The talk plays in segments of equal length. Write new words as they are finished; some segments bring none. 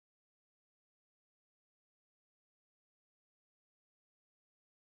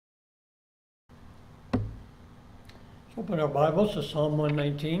Open our Bibles to Psalm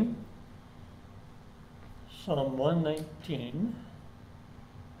 119. Psalm 119.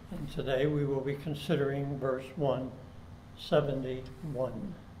 And today we will be considering verse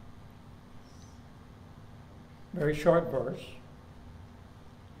 171. Very short verse.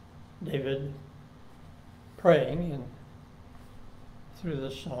 David praying, and through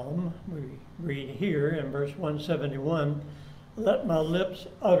the psalm we read here in verse 171, "Let my lips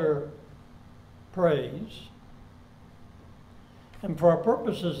utter praise." And for our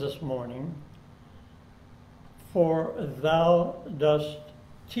purposes this morning, "For thou dost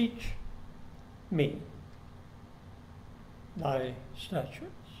teach me thy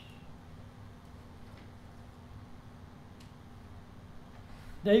statutes."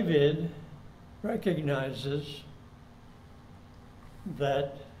 David recognizes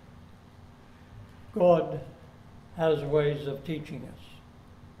that God has ways of teaching us.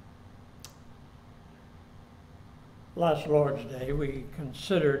 Last Lord's Day, we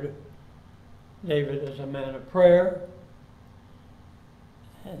considered David as a man of prayer,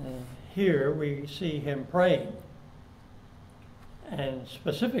 and here we see him praying, and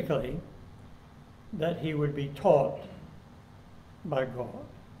specifically that he would be taught by God.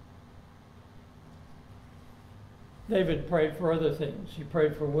 David prayed for other things. He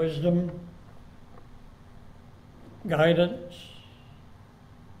prayed for wisdom, guidance,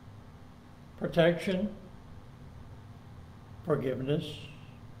 protection, forgiveness.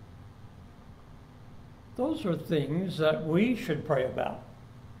 Those are things that we should pray about,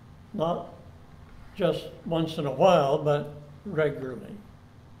 not just once in a while, but regularly.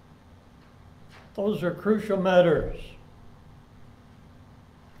 Those are crucial matters.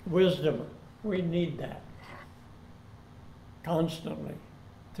 Wisdom, we need that constantly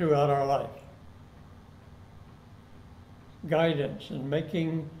throughout our life. Guidance in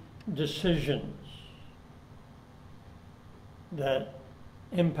making decisions that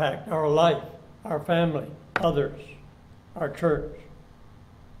impact our life, our family, others, our church.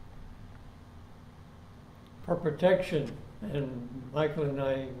 For protection, and Michael and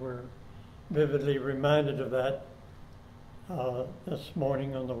I were vividly reminded of that this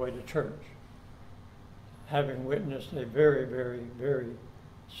morning on the way to church, having witnessed a very, very, very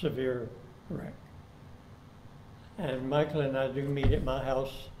severe wreck. And Michael and I do meet at my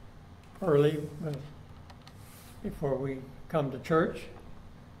house early before we come to church.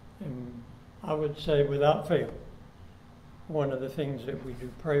 And I would say without fail, one of the things that we do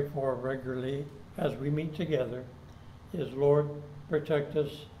pray for regularly as we meet together is, Lord, protect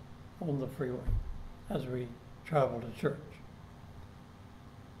us on the freeway as we travel to church.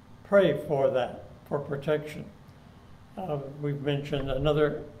 Pray for that, for protection. We've mentioned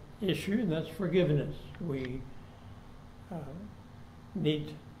another issue, and that's forgiveness. We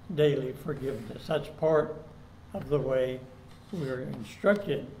need daily forgiveness. That's part of the way we're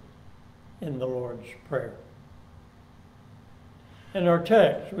instructed in the Lord's Prayer. In our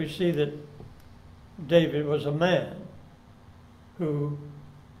text, we see that David was a man who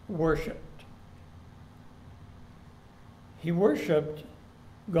worshiped. He worshiped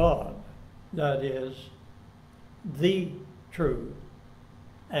God, that is, the true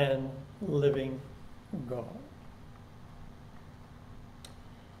and living God.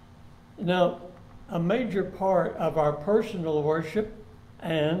 Now, a major part of our personal worship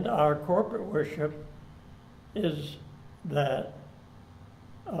and our corporate worship is that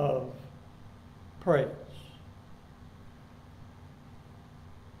of praise.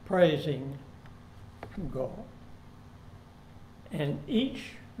 Praising God. And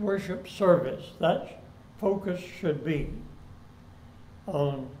each worship service, that focus should be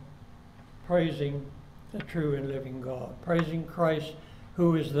on praising the true and living God, praising Christ,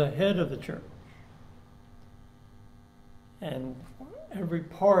 who is the head of the church. And every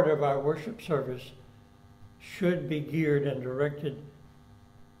part of our worship service should be geared and directed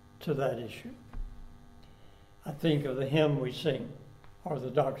to that issue. I think of the hymn we sing, or the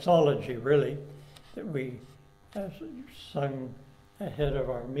doxology, really, that we sung ahead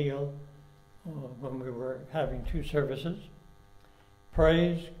of our meal when we were having two services.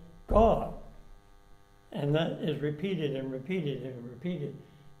 Praise God. And that is repeated and repeated and repeated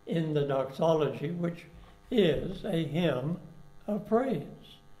in the doxology, which is a hymn of praise.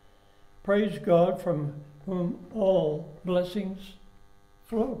 Praise God, from whom all blessings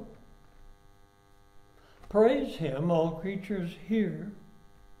flow. Praise Him, all creatures here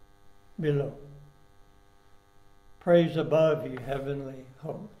below. Praise above, you heavenly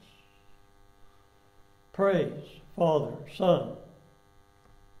hosts. Praise Father, Son,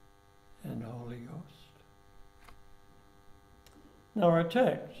 and Holy Ghost. Now our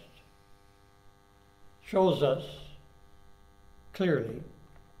text shows us clearly,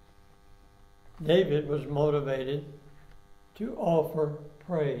 David was motivated to offer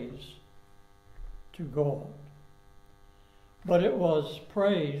praise to God. But it was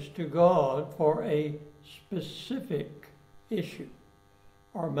praise to God for a specific issue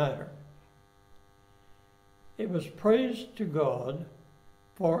or matter. It was praise to God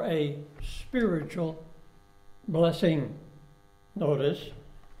for a spiritual blessing. Notice,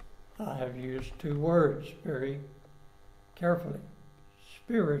 I have used two words very carefully.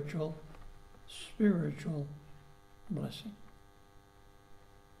 Spiritual blessing.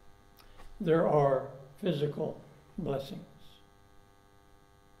 There are physical blessings.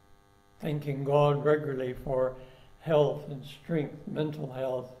 Thanking God regularly for health and strength, mental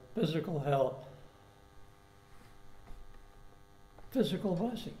health, physical health. Physical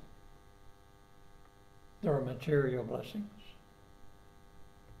blessing. There are material blessings.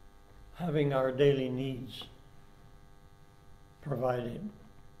 Having our daily needs provided.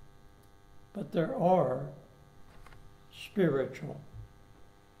 But there are spiritual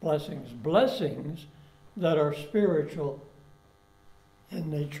blessings. Blessings that are spiritual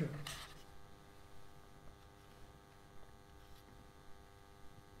in nature.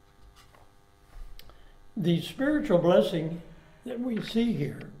 The spiritual blessing that we see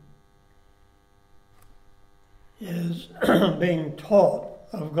here is being taught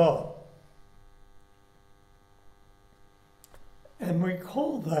of God. And we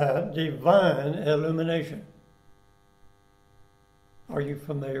call that divine illumination. Are you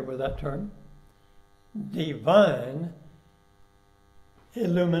familiar with that term? Divine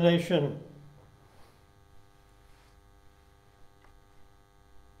illumination.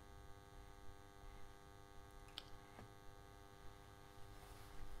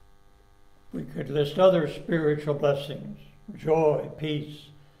 We could list other spiritual blessings: joy, peace,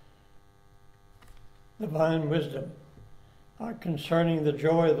 divine wisdom. Concerning the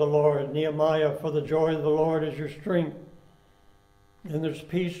joy of the Lord, Nehemiah, for the joy of the Lord is your strength. And there's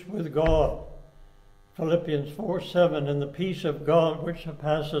peace with God. Philippians 4:7, and the peace of God which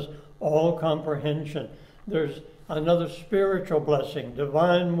surpasses all comprehension. There's another spiritual blessing,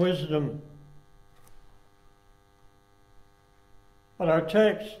 divine wisdom. But our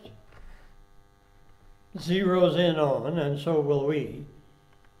text zeroes in on, and so will we,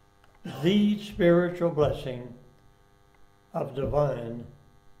 the spiritual blessing of divine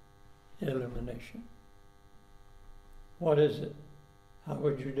illumination. What is it? How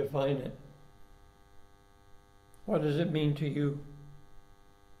would you define it? What does it mean to you?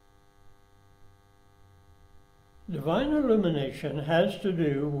 Divine illumination has to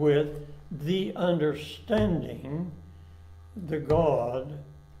do with the understanding the God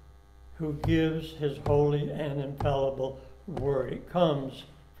who gives his holy and infallible word. It comes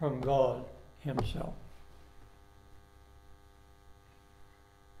from God himself.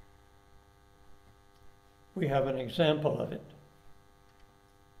 We have an example of it.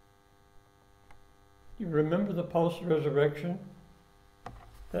 You remember the post-resurrection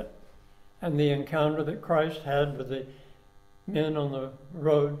and the encounter that Christ had with the men on the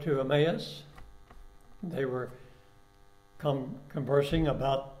road to Emmaus? They were conversing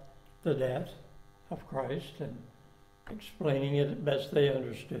about the death of Christ and explaining it as best they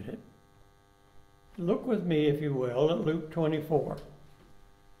understood it. Look with me, if you will, at Luke 24.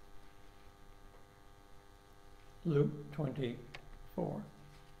 Luke 24,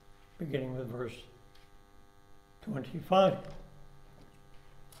 beginning with verse 25.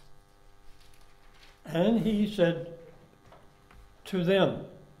 And he said to them,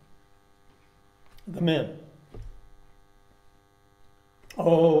 the men,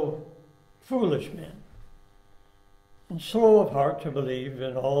 O foolish men, and slow of heart to believe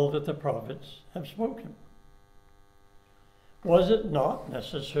in all that the prophets have spoken. Was it not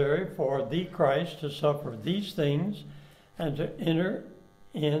necessary for the Christ to suffer these things and to enter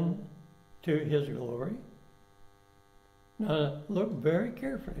into his glory? Now look very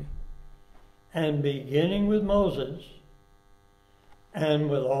carefully. And beginning with Moses and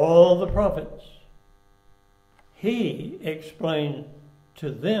with all the prophets, he explained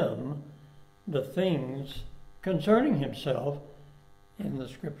to them the things concerning himself in the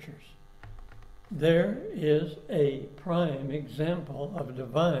Scriptures. There is a prime example of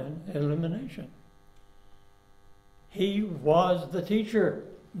divine illumination. He was the teacher.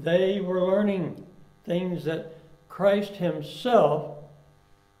 They were learning things that Christ himself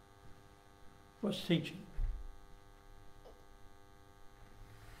was teaching.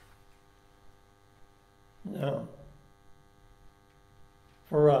 Now,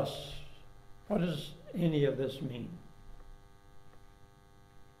 for us, what does any of this mean?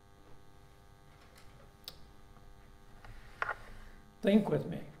 Think with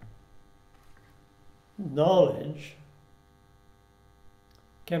me. Knowledge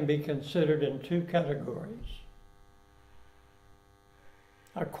can be considered in two categories.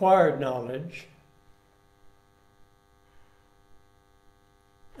 Acquired knowledge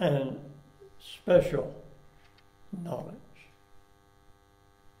and special knowledge.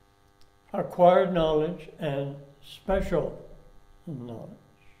 Acquired knowledge and special knowledge.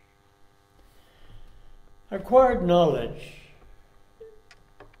 Acquired knowledge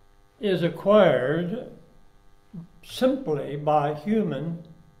is acquired simply by human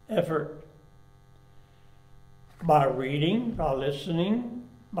effort, by reading, by listening,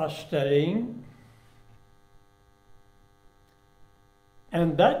 by studying.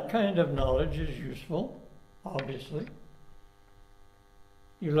 And that kind of knowledge is useful, obviously.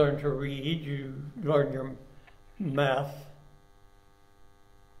 You learn to read, you learn your math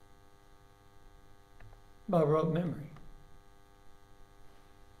by rote memory.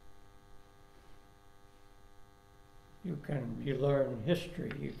 You learn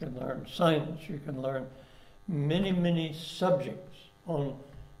history, you can learn science, you can learn many, many subjects on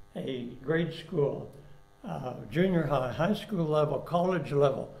a grade school, junior high, high school level, college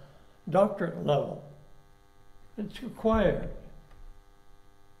level, doctorate level. It's acquired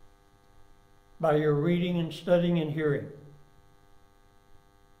by your reading and studying and hearing.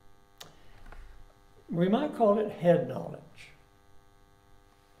 We might call it head knowledge.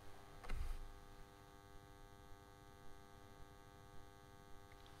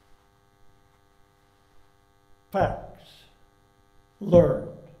 Facts learned,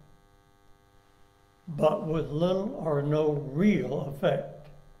 but with little or no real effect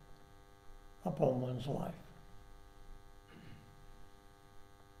upon one's life.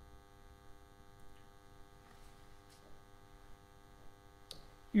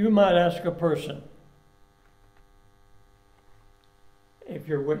 You might ask a person, if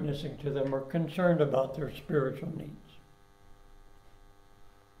you're witnessing to them or concerned about their spiritual needs,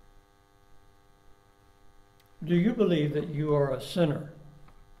 do you believe that you are a sinner?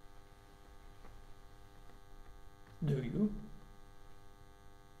 Do you?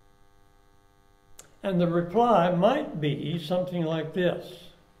 And the reply might be something like this.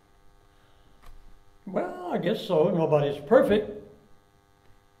 Well, I guess so. Nobody's perfect.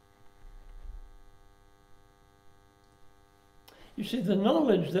 You see, the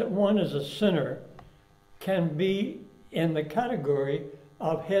knowledge that one is a sinner can be in the category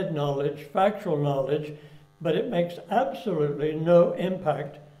of head knowledge, factual knowledge, but it makes absolutely no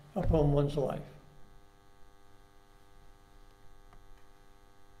impact upon one's life.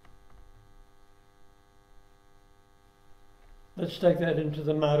 Let's take that into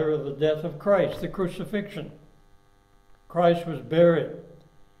the matter of the death of Christ, the crucifixion. Christ was buried,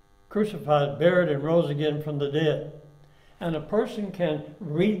 crucified, buried, and rose again from the dead. And a person can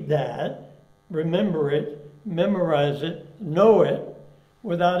read that, remember it, memorize it, know it,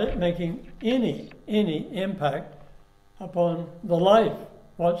 without it making any impact upon the life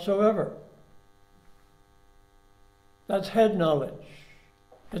whatsoever. That's head knowledge.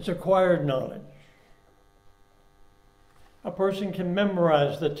 It's acquired knowledge. A person can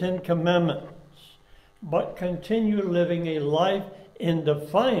memorize the 10 Commandments, but continue living a life in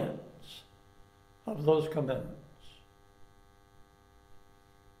defiance of those commandments.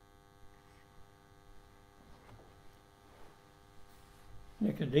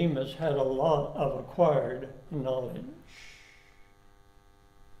 Nicodemus had a lot of acquired knowledge.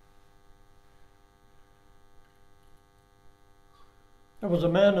 There was a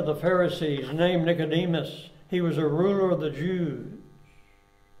man of the Pharisees named Nicodemus. He was a ruler of the Jews.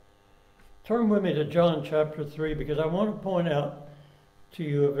 Turn with me to John chapter 3, because I want to point out to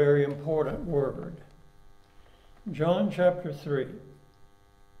you a very important word. John chapter 3,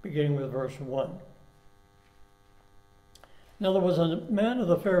 beginning with verse 1. Now there was a man of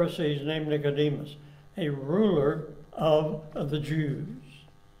the Pharisees named Nicodemus, a ruler of the Jews.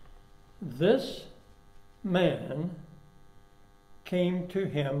 This man came to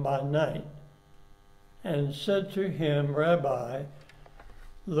him by night and said to him, Rabbi,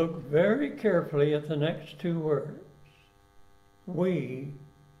 look very carefully at the next two words. We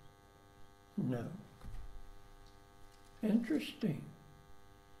know. Interesting.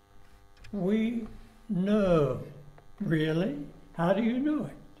 We know. Really? How do you know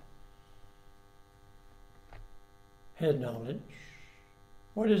it? Head knowledge.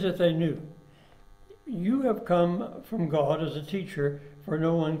 What is it they knew? You have come from God as a teacher, for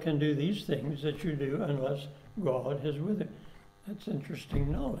no one can do these things that you do unless God is with him. That's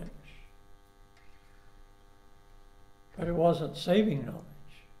interesting knowledge. But it wasn't saving knowledge.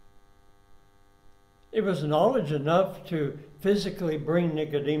 It was knowledge enough to physically bring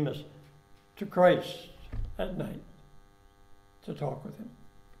Nicodemus to Christ at night to talk with him.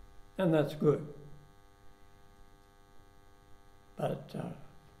 And that's good. But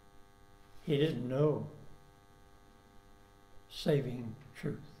he didn't know saving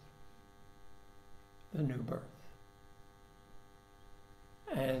truth, the new birth.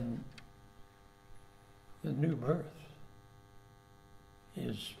 And the new birth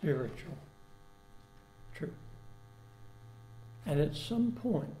is spiritual truth. And at some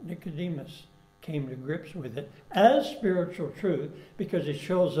point, Nicodemus came to grips with it as spiritual truth because it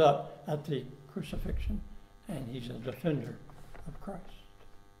shows up at the crucifixion, and he's a defender of Christ.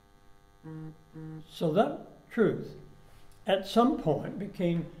 So that truth at some point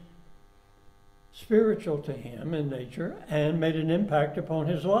became spiritual to him in nature and made an impact upon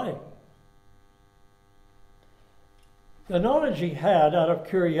his life. The knowledge he had out of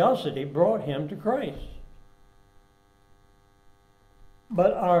curiosity brought him to Christ.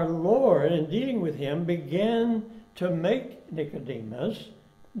 But our Lord, in dealing with him, began to make Nicodemus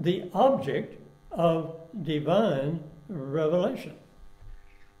the object of divine revelation.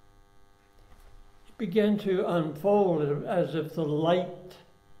 It began to unfold as if the light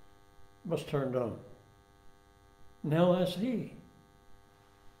was turned on. Now I see.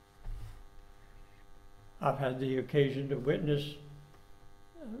 I've had the occasion to witness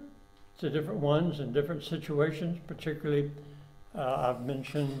to different ones in different situations, particularly I've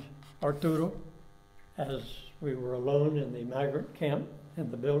mentioned Arturo as we were alone in the migrant camp in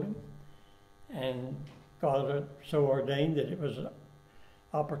the building, and God had so ordained that it was an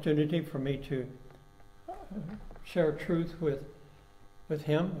opportunity for me to share truth with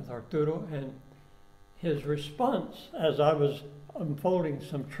him, with Arturo, and his response as I was unfolding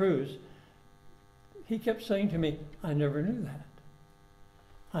some truths, he kept saying to me, I never knew that.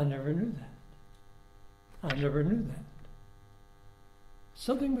 I never knew that. I never knew that.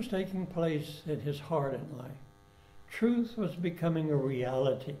 Something was taking place in his heart and life. Truth was becoming a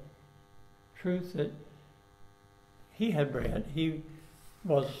reality. Truth that he had read. He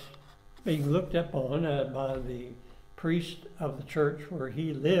was being looked upon by the priest of the church where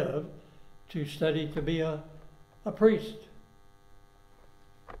he lived to study to be a priest.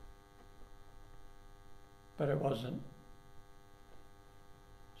 But it wasn't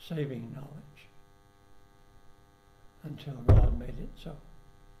saving knowledge until God made it so.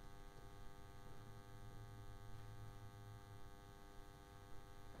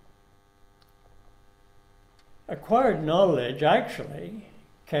 Acquired knowledge actually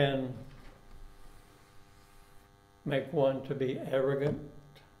can make one to be arrogant,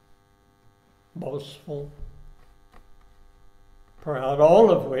 boastful, proud, all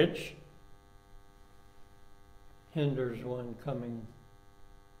of which hinders one coming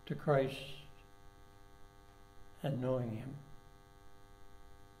to Christ and knowing him.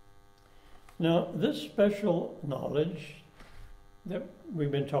 Now, this special knowledge that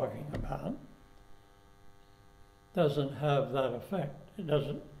we've been talking about doesn't have that effect. It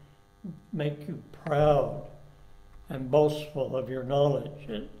doesn't make you proud and boastful of your knowledge.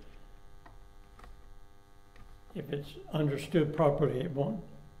 If it's understood properly, it won't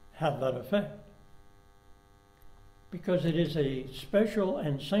have that effect. Because it is a special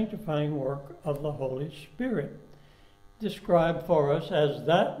and sanctifying work of the Holy Spirit, described for us as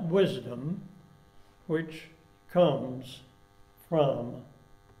that wisdom which comes from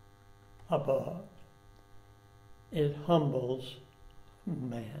above. It humbles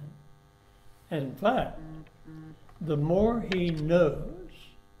man. In fact, the more he knows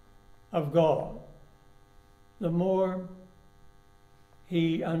of God, the more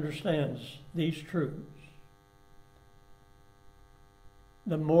he understands these truths,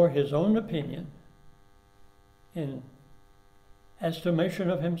 the more his own opinion in estimation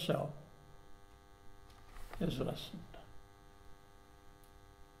of himself is lessened.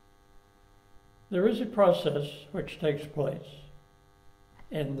 There is a process which takes place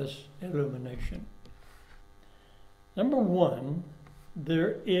in this illumination. Number one,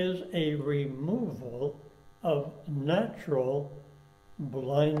 there is a removal of natural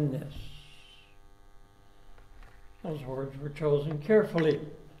blindness. Those words were chosen carefully.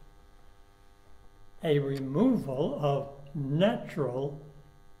 A removal of natural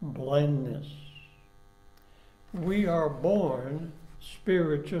blindness. We are born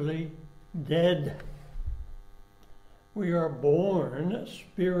spiritually dead. We are born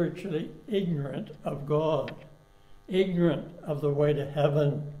spiritually ignorant of God, ignorant of the way to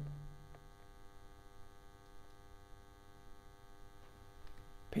heaven.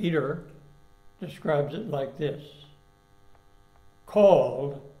 Peter describes it like this: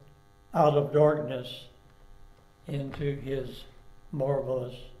 called out of darkness into his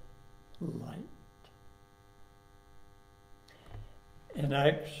marvelous light. In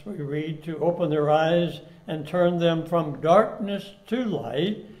Acts, we read to open their eyes and turn them from darkness to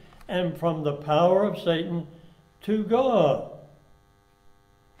light and from the power of Satan to God.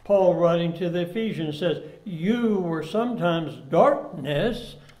 Paul, writing to the Ephesians, says, you were sometimes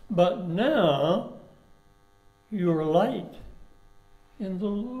darkness, but now you are light in the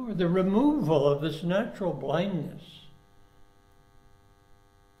Lord. The removal of this natural blindness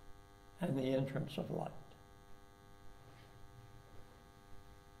and the entrance of light.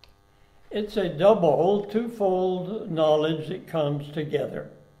 It's a double, twofold knowledge that comes together.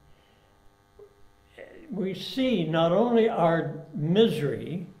 We see not only our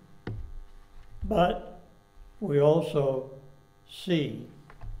misery, but we also see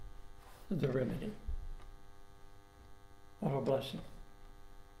the remedy. What a blessing.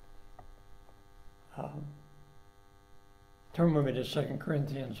 Turn with me to 2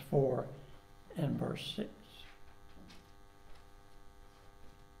 Corinthians 4 and verse 6.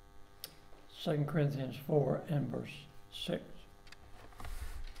 2 Corinthians 4 and verse 6.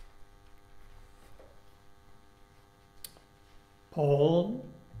 Paul,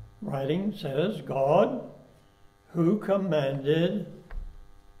 writing, says, God, who commanded,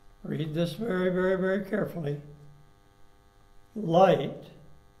 read this very, very, very carefully, light,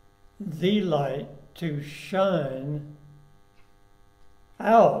 the light, to shine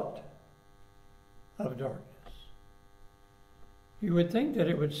out of darkness. You would think that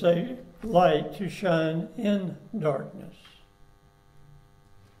it would say light to shine in darkness.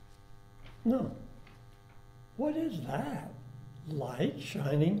 No. What is that? Light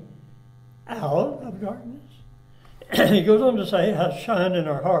shining out of darkness? He goes on to say, has shined in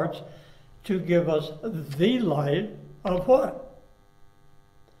our hearts to give us the light of what?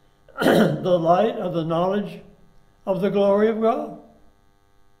 The light of the knowledge of the glory of God.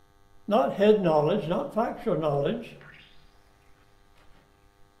 Not head knowledge, not factual knowledge.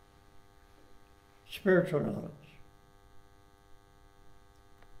 Spiritual knowledge.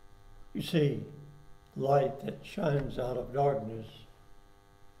 You see, light that shines out of darkness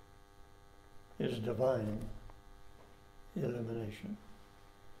is divine illumination.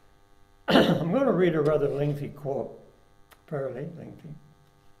 I'm going to read a rather lengthy quote, fairly lengthy.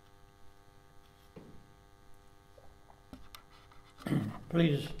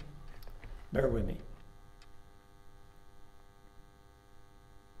 Please bear with me.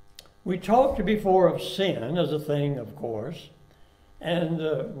 We talked before of sin as a thing, of course, and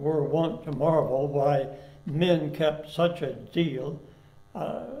were wont to marvel why men kept such a deal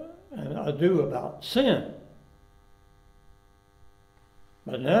and ado about sin.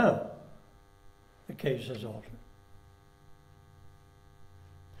 But now, the case is altered.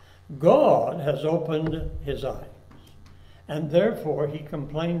 God has opened his eyes, and therefore he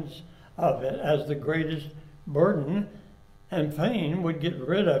complains of it as the greatest burden and fain would get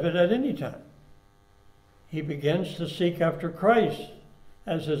rid of it at any time. He begins to seek after Christ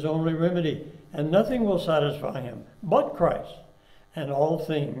as his only remedy, and nothing will satisfy him but Christ, and all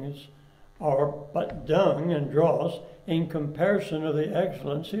things are but dung and dross in comparison of the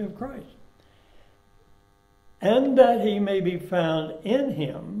excellency of Christ. And that he may be found in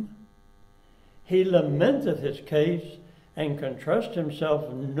him, he lamenteth his case, and can trust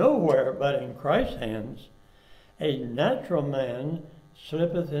himself nowhere but in Christ's hands. A natural man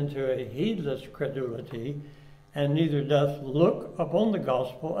slippeth into a heedless credulity, and neither doth look upon the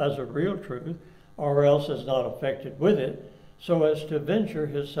gospel as a real truth, or else is not affected with it, so as to venture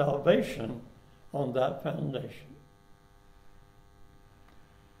his salvation on that foundation.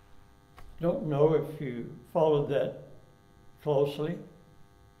 Don't know if you followed that closely,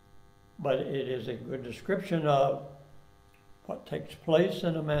 but it is a good description of what takes place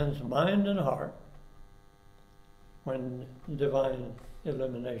in a man's mind and heart when divine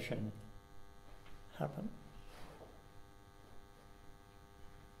illumination happens.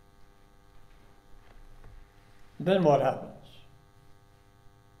 Then what happens?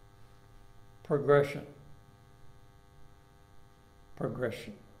 Progression.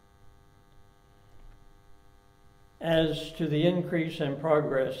 Progression. As to the increase and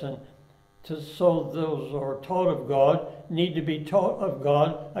progress, and so those who are taught of God need to be taught of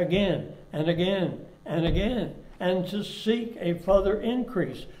God again and again and again, and to seek a further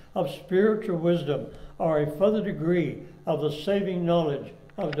increase of spiritual wisdom or a further degree of the saving knowledge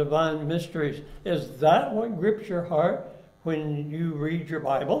of divine mysteries. Is that what grips your heart when you read your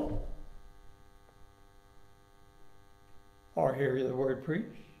Bible or hear the word preached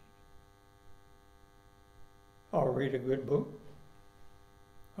or read a good book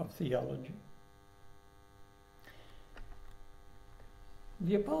of theology.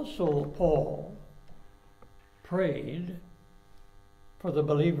 The Apostle Paul prayed for the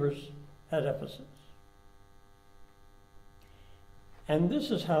believers at Ephesus. And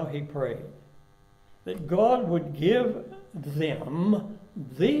this is how he prayed: that God would give them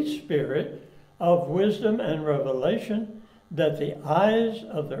the spirit of wisdom and revelation, that the eyes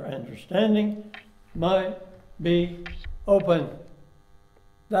of their understanding might be open.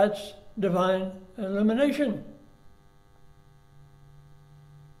 That's divine illumination.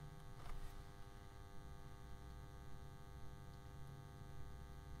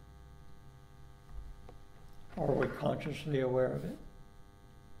 Are we consciously aware of it?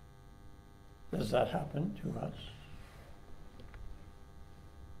 Does that happen to us?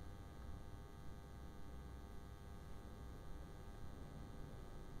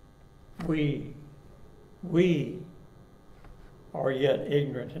 We are yet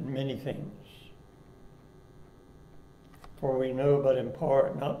ignorant in many things. For we know but in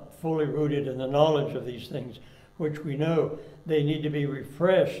part, not fully rooted in the knowledge of these things, which we know they need to be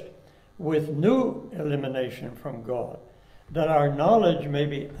refreshed with new illumination from God, that our knowledge may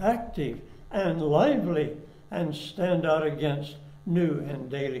be active and lively and stand out against new and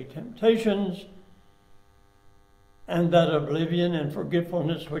daily temptations, and that oblivion and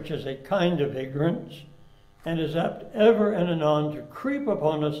forgetfulness, which is a kind of ignorance and is apt ever and anon to creep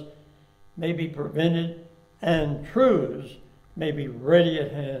upon us, may be prevented, and truths may be ready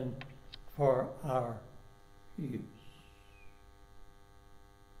at hand for our use.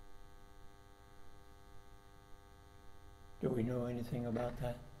 Do we know anything about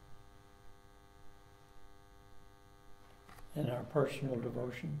that? In our personal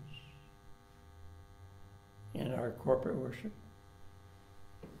devotions? In our corporate worship?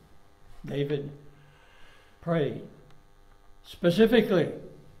 David prayed specifically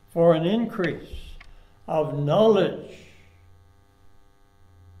for an increase of knowledge.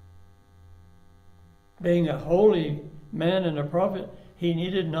 Being a holy man and a prophet, he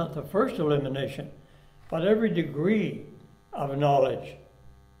needed not the first illumination, but every degree of knowledge.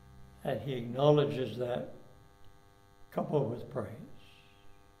 And he acknowledges that, coupled with praise.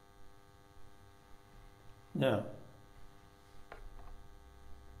 Now,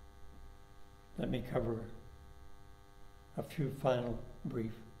 let me cover a few final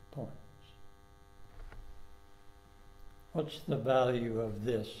brief points. What's the value of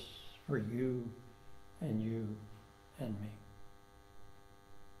this for you and you and me?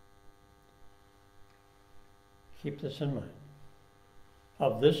 Keep this in mind.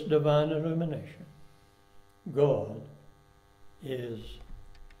 Of this divine illumination, God is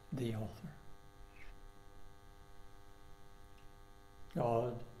the author.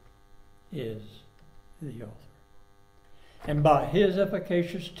 God is the author. And by his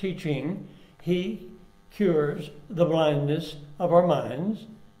efficacious teaching, he cures the blindness of our minds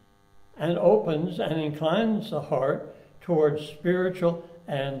and opens and inclines the heart towards spiritual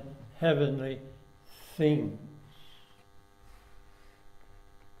and heavenly things.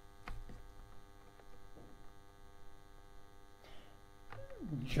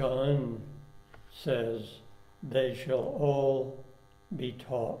 John says, they shall all be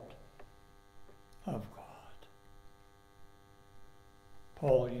taught of God.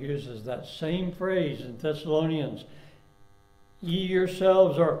 Paul uses that same phrase in Thessalonians. Ye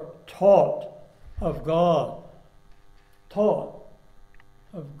yourselves are taught of God. Taught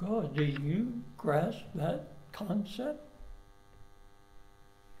of God. Do you grasp that concept?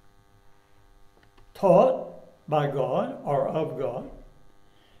 Taught by God or of God.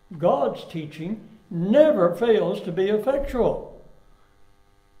 God's teaching never fails to be effectual.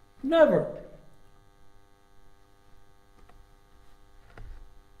 Never.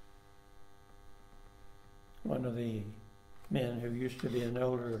 One of the men who used to be an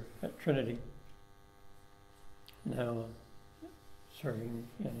elder at Trinity, now serving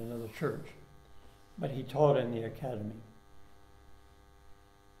in another church, but he taught in the academy.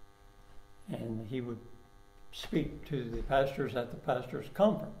 And he would speak to the pastors at the pastors'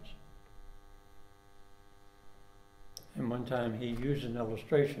 conference. And one time he used an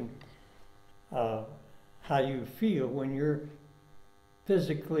illustration, how you feel when you're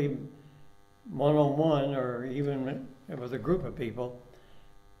physically one-on-one or even with a group of people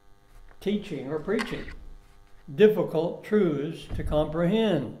teaching or preaching difficult truths to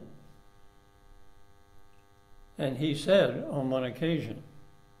comprehend. And he said on one occasion,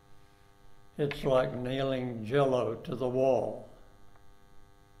 it's like nailing Jell-O to the wall.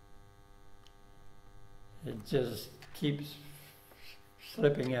 It just keeps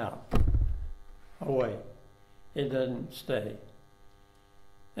slipping out, away. It doesn't stay.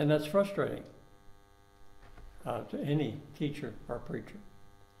 And that's frustrating to any teacher or preacher,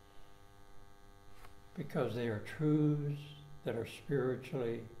 because they are truths that are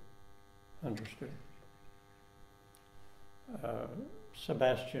spiritually understood.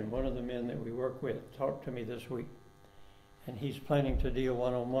 Sebastian, one of the men that we work with, talked to me this week, and he's planning to deal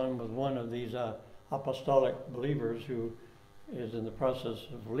one-on-one with one of these apostolic believers who is in the process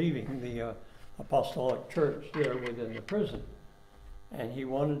of leaving the apostolic church there within the prison. And he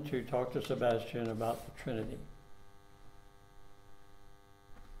wanted to talk to Sebastian about the Trinity.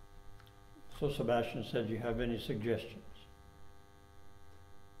 So Sebastian said, "Do you have any suggestions?"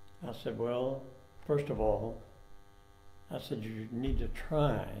 I said, "Well, first of all," I said, "you need to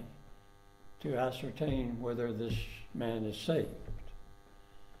try to ascertain whether this man is saved.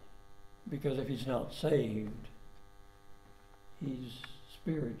 Because if he's not saved, he's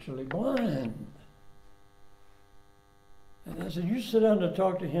spiritually blind." And I said, "You sit down to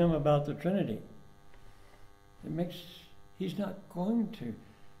talk to him about the Trinity. He's not going to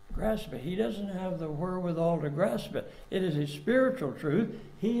grasp it. He doesn't have the wherewithal to grasp it. It is a spiritual truth.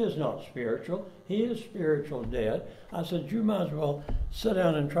 He is not spiritual. He is spiritual dead." I said, "You might as well sit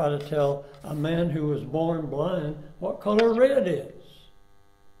down and try to tell a man who was born blind what color red is."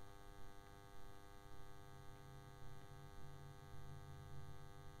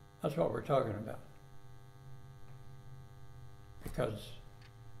 That's what we're talking about. Because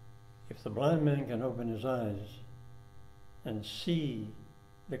if the blind man can open his eyes and see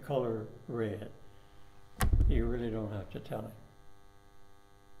the color red, you really don't have to tell him.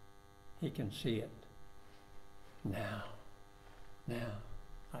 He can see it. Now,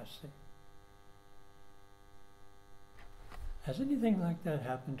 I see. Has anything like that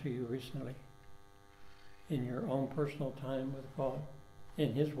happened to you recently? In your own personal time with God?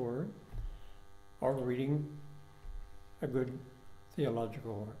 In His Word? Or reading a good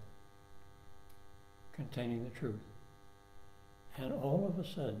theological work containing the truth? And all of a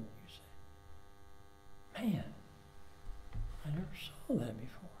sudden you say, "Man, I never saw that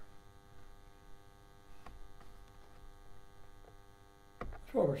before."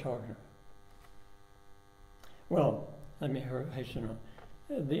 That's what we're talking about. Well, let me hasten on.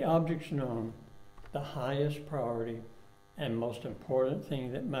 The objects known, the highest priority and most important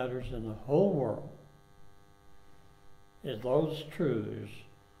thing that matters in the whole world, is those truths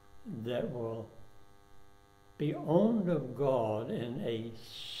that will be owned of God in a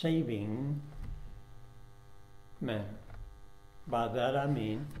saving manner. By that I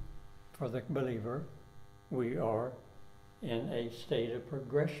mean, for the believer, we are in a state of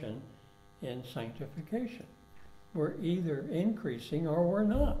progression in sanctification. We're either increasing or we're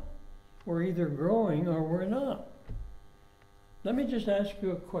not. We're either growing or we're not. Let me just ask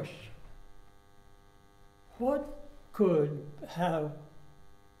you a question. What could have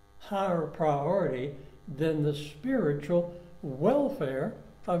higher priority than the spiritual welfare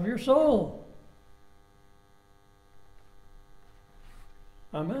of your soul?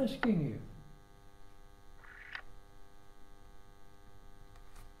 I'm asking you.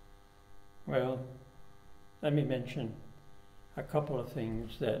 Well, let me mention a couple of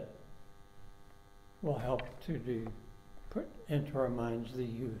things that will help to put into our minds the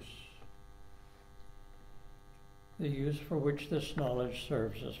use for which this knowledge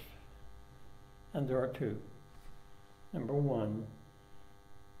serves us. And there are two. Number one,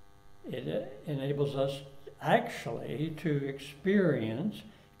 it enables us actually to experience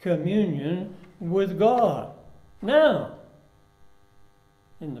communion with God now,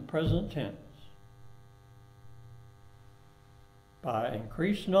 in the present tense, by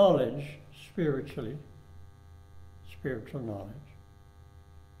increased knowledge spiritual knowledge.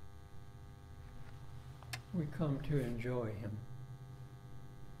 We come to enjoy Him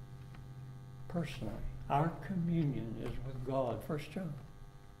personally. Our communion is with God. 1 John.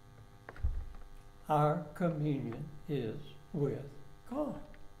 Our communion is with God.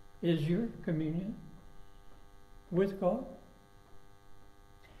 Is your communion with God?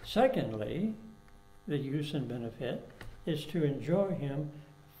 Secondly, the use and benefit is to enjoy Him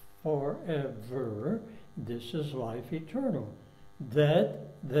forever. This is life eternal, that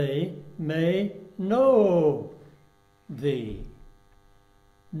they may know Thee.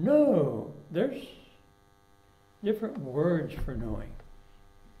 Know. There's different words for knowing.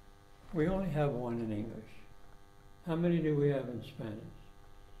 We only have one in English. How many do we have in Spanish?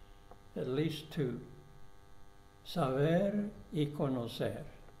 At least two. Saber y conocer.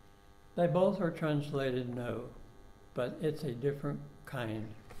 They both are translated know, but it's a different kind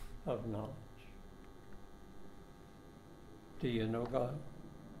of knowledge. Do you know God?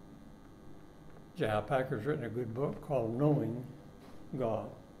 J.I. Packer's written a good book called Knowing God.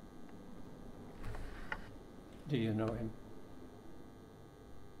 Do you know him?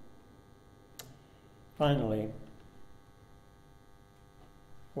 Finally,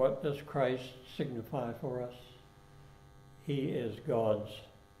 what does Christ signify for us? He is God's,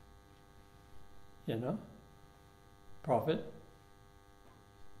 prophet,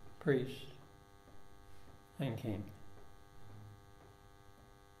 priest, and king.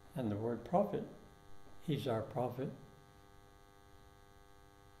 And the word prophet, he's our prophet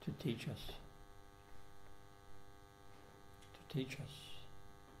to teach us. To teach us.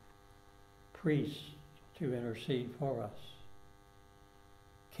 Priest to intercede for us.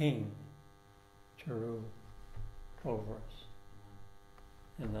 King to rule over us.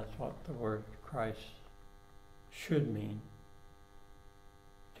 And that's what the word Christ should mean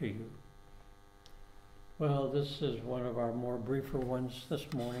to you. Well, this is one of our more briefer ones this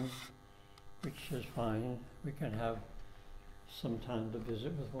morning, which is fine. We can have some time to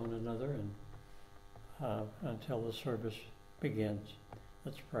visit with one another and until the service begins.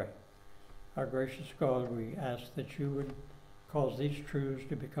 Let's pray. Our gracious God, we ask that you would cause these truths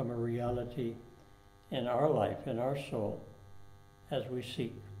to become a reality in our life, in our soul, as we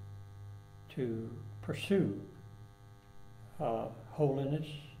seek to pursue holiness,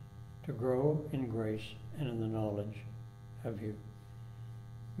 to grow in grace and in the knowledge of you.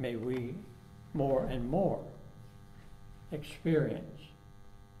 May we more and more experience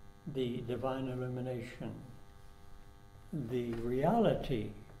the divine illumination, the reality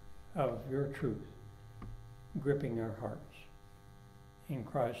of your truth gripping our hearts. In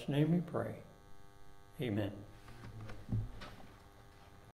Christ's name we pray. Amen.